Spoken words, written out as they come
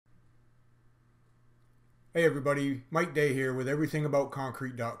Hey everybody, Mike Day here with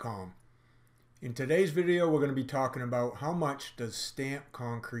everythingaboutconcrete.com. In today's video we're going to be talking about how much does stamped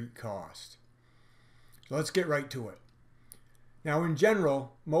concrete cost. So let's get right to it. Now in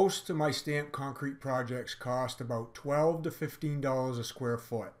general, most of my stamped concrete projects cost about $12 to $15 a square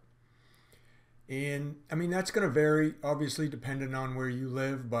foot. And I mean that's going to vary obviously depending on where you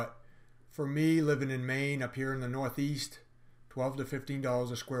live, but for me living in Maine up here in the Northeast, $12 to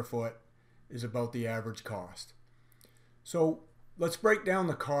 $15 a square foot is about the average cost. So let's break down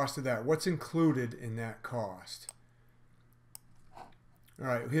the cost of that. What's included in that cost? All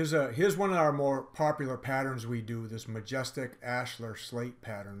right, here's one of our more popular patterns we do, this majestic ashlar slate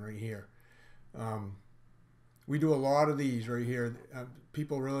pattern right here. We do a lot of these right here.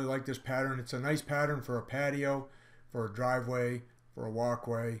 People really like this pattern. It's a nice pattern for a patio, for a driveway, for a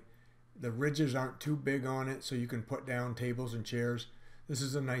walkway. The ridges aren't too big on it, so you can put down tables and chairs. This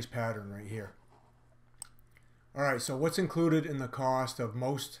is a nice pattern right here. All right, so what's included in the cost of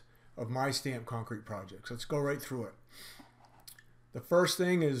most of my stamped concrete projects? Let's go right through it. The first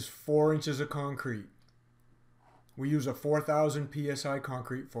thing is 4 inches of concrete. We use a 4,000 PSI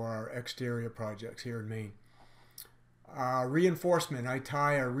concrete for our exterior projects here in Maine. Reinforcement, I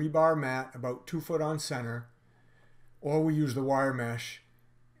tie a rebar mat about 2 foot on center, or we use the wire mesh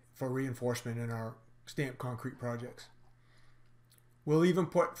for reinforcement in our stamped concrete projects. We'll even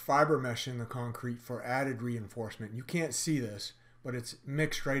put Fibermesh in the concrete for added reinforcement. You can't see this, but it's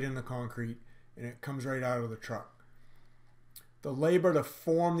mixed right in the concrete and it comes right out of the truck. The labor to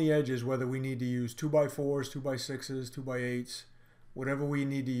form the edges, whether we need to use 2x4s, 2x6s, 2x8s, whatever we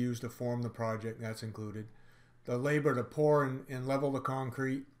need to use to form the project, that's included. The labor to pour and level the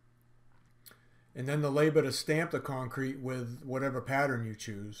concrete, and then the labor to stamp the concrete with whatever pattern you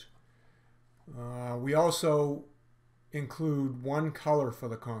choose. We also include one color for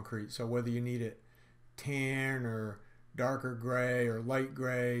the concrete, so whether you need it tan or darker gray or light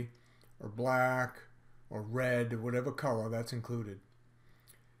gray or black or red, whatever color, that's included.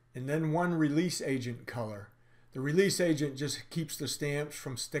 And then one release agent color. The release agent just keeps the stamps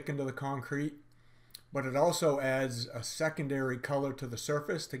from sticking to the concrete, but it also adds a secondary color to the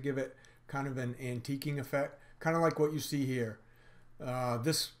surface to give it kind of an antiquing effect, kind of like what you see here.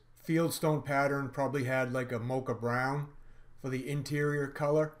 This fieldstone pattern probably had like a mocha brown for the interior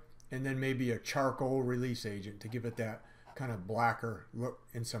color, and then maybe a charcoal release agent to give it that kind of blacker look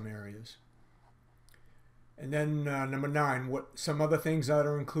in some areas. And then number 9, some other things that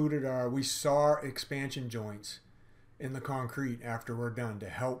are included are we saw expansion joints in the concrete after we're done to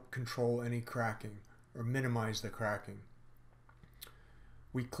help control any cracking or minimize the cracking.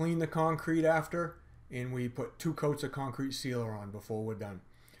 We clean the concrete after, and we put 2 coats of concrete sealer on before we're done.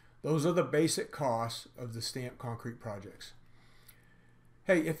 Those are the basic costs of the stamped concrete projects.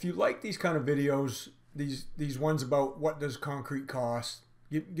 Hey, if you like these kind of videos, these ones about what does concrete cost,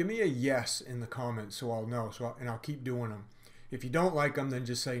 give me a yes in the comments so I'll know, and I'll keep doing them. If you don't like them, then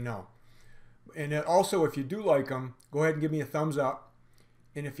just say no. And also, if you do like them, go ahead and give me a thumbs up.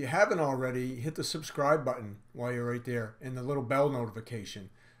 And if you haven't already, hit the subscribe button while you're right there and the little bell notification.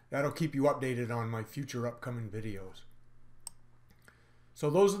 That'll keep you updated on my future upcoming videos. So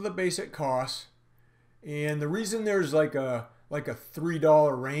those are the basic costs, and the reason there's like a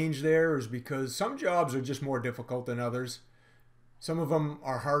 $3 range there is because some jobs are just more difficult than others. Some of them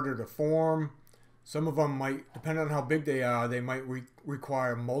are harder to form. Some of them might, depending on how big they are, they might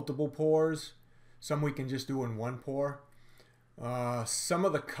require multiple pours. Some we can just do in one pour. Some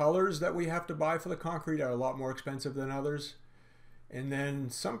of the colors that we have to buy for the concrete are a lot more expensive than others. And then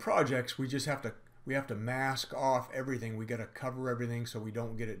some projects we have to mask off everything. We got to cover everything so we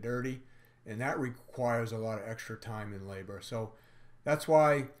don't get it dirty, and that requires a lot of extra time and labor. So that's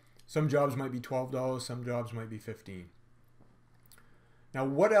why some jobs might be $12, some jobs might be $15. Now,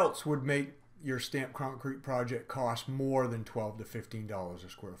 what else would make your stamped concrete project cost more than $12 to $15 a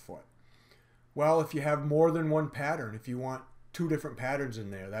square foot? Well, if you have more than one pattern, if you want 2 different patterns in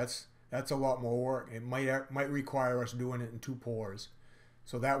there, that's a lot more work. It might require us doing it in 2 pours,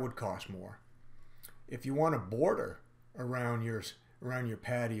 so that would cost more. If you want a border around your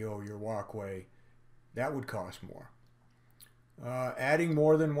patio, your walkway, that would cost more. Adding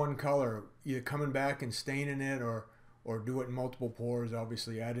more than one color, either coming back and staining it or do it in multiple pours,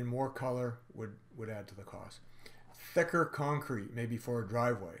 obviously adding more color would add to the cost. Thicker concrete, maybe for a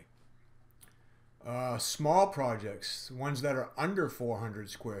driveway. Small projects, ones that are under 400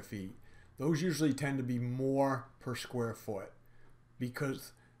 square feet, those usually tend to be more per square foot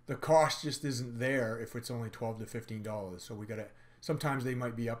because the cost just isn't there if it's only $12 to $15. So sometimes they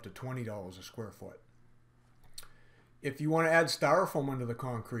might be up to $20 a square foot. if you want to add styrofoam under the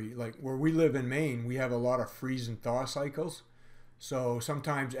concrete, like where we live in Maine, we have a lot of freeze and thaw cycles. So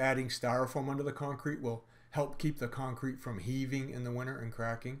sometimes adding styrofoam under the concrete will help keep the concrete from heaving in the winter and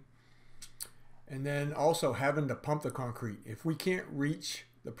cracking. And then also having to pump the concrete. If we can't reach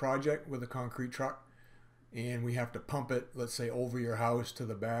the project with a concrete truck and we have to pump it, let's say over your house to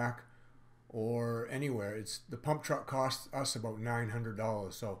the back or anywhere, the pump truck costs us about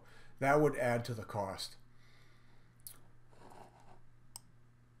 $900. So that would add to the cost.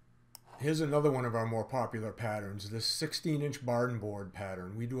 Here's another one of our more popular patterns, this 16-inch barn board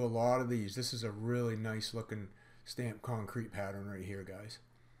pattern. We do a lot of these. This is a really nice looking stamped concrete pattern right here, guys.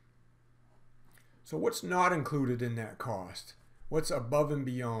 So what's not included in that cost? What's above and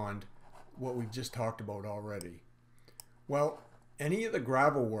beyond what we've just talked about already? Well, any of the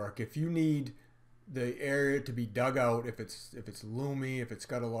gravel work, if you need the area to be dug out, if it's loomy, if it's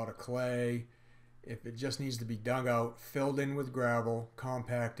got a lot of clay, if it just needs to be dug out, filled in with gravel,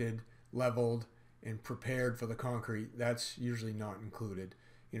 compacted, leveled, and prepared for the concrete, that's usually not included.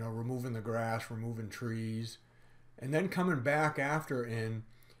 You know, removing the grass, removing trees, and then coming back after and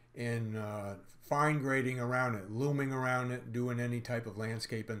fine grading around it, looming around it, doing any type of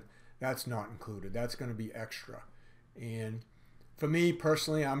landscaping, that's not included. That's going to be extra. And for me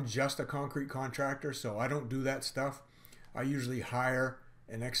personally, I'm just a concrete contractor, so I don't do that stuff. I usually hire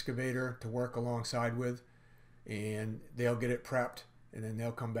an excavator to work alongside with, and they'll get it prepped, and then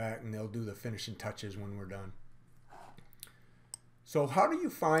they'll come back and they'll do the finishing touches when we're done. So how do you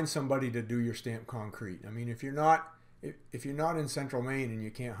find somebody to do your stamped concrete? I mean, if you're not in Central Maine and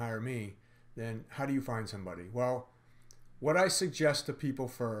you can't hire me, then how do you find somebody? Well, what I suggest to people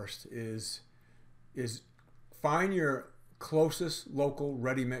first is find your closest local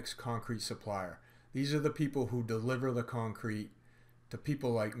ready-mix concrete supplier. These are the people who deliver the concrete to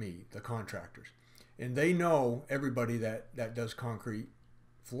people like me, the contractors. And they know everybody that does concrete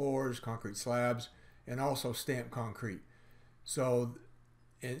floors, concrete slabs, and also stamped concrete. So,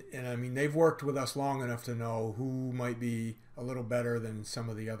 and I mean, they've worked with us long enough to know who might be a little better than some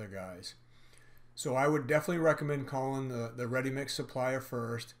of the other guys. So I would definitely recommend calling the ready-mix supplier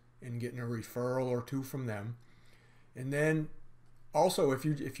first and getting a referral or two from them. And then also, if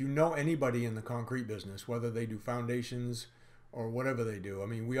you know anybody in the concrete business, whether they do foundations or whatever they do, I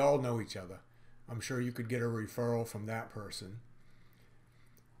mean, we all know each other. I'm sure you could get a referral from that person.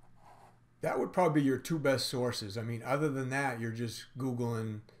 That would probably be your two best sources. I mean, other than that, you're just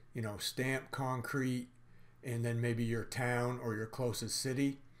Googling, you know, stamped concrete, and then maybe your town or your closest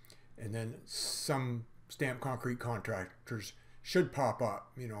city, and then some stamped concrete contractors should pop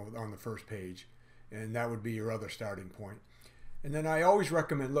up, you know, on the first page, and that would be your other starting point. And then I always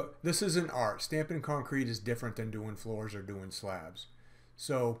recommend, look, this is an art. Stamping concrete is different than doing floors or doing slabs.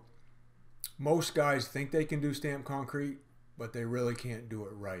 So most guys think they can do stamped concrete, but they really can't do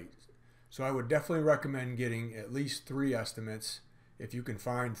it right. So I would definitely recommend getting at least 3 estimates. If you can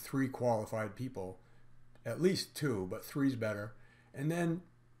find 3 qualified people, at least 2, but 3's better. And then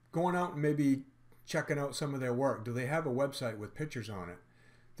going out and maybe checking out some of their work. Do they have a website with pictures on it?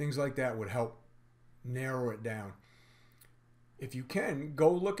 Things like that would help narrow it down. If you can,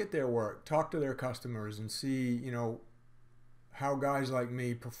 go look at their work, talk to their customers, and see, you know, how guys like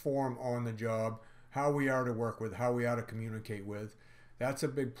me perform on the job, how we are to work with, how we are to communicate with. That's a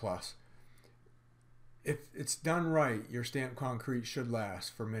big plus. If it's done right, your stamped concrete should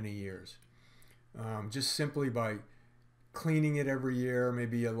last for many years. Just simply by cleaning it every year,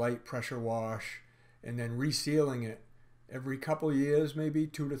 maybe a light pressure wash, and then resealing it every couple of years, maybe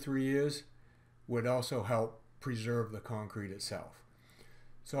 2 to 3 years, would also help preserve the concrete itself.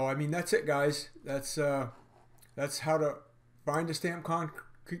 So I mean, that's it, guys. That's how to find a stamped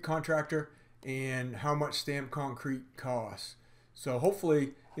concrete contractor and how much stamped concrete costs. So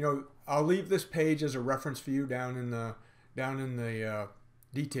hopefully, you know, I'll leave this page as a reference for you down in the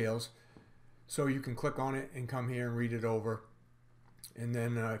details, so you can click on it and come here and read it over. And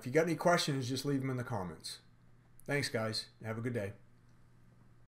then if you got any questions, just leave them in the comments. Thanks, guys. Have a good day.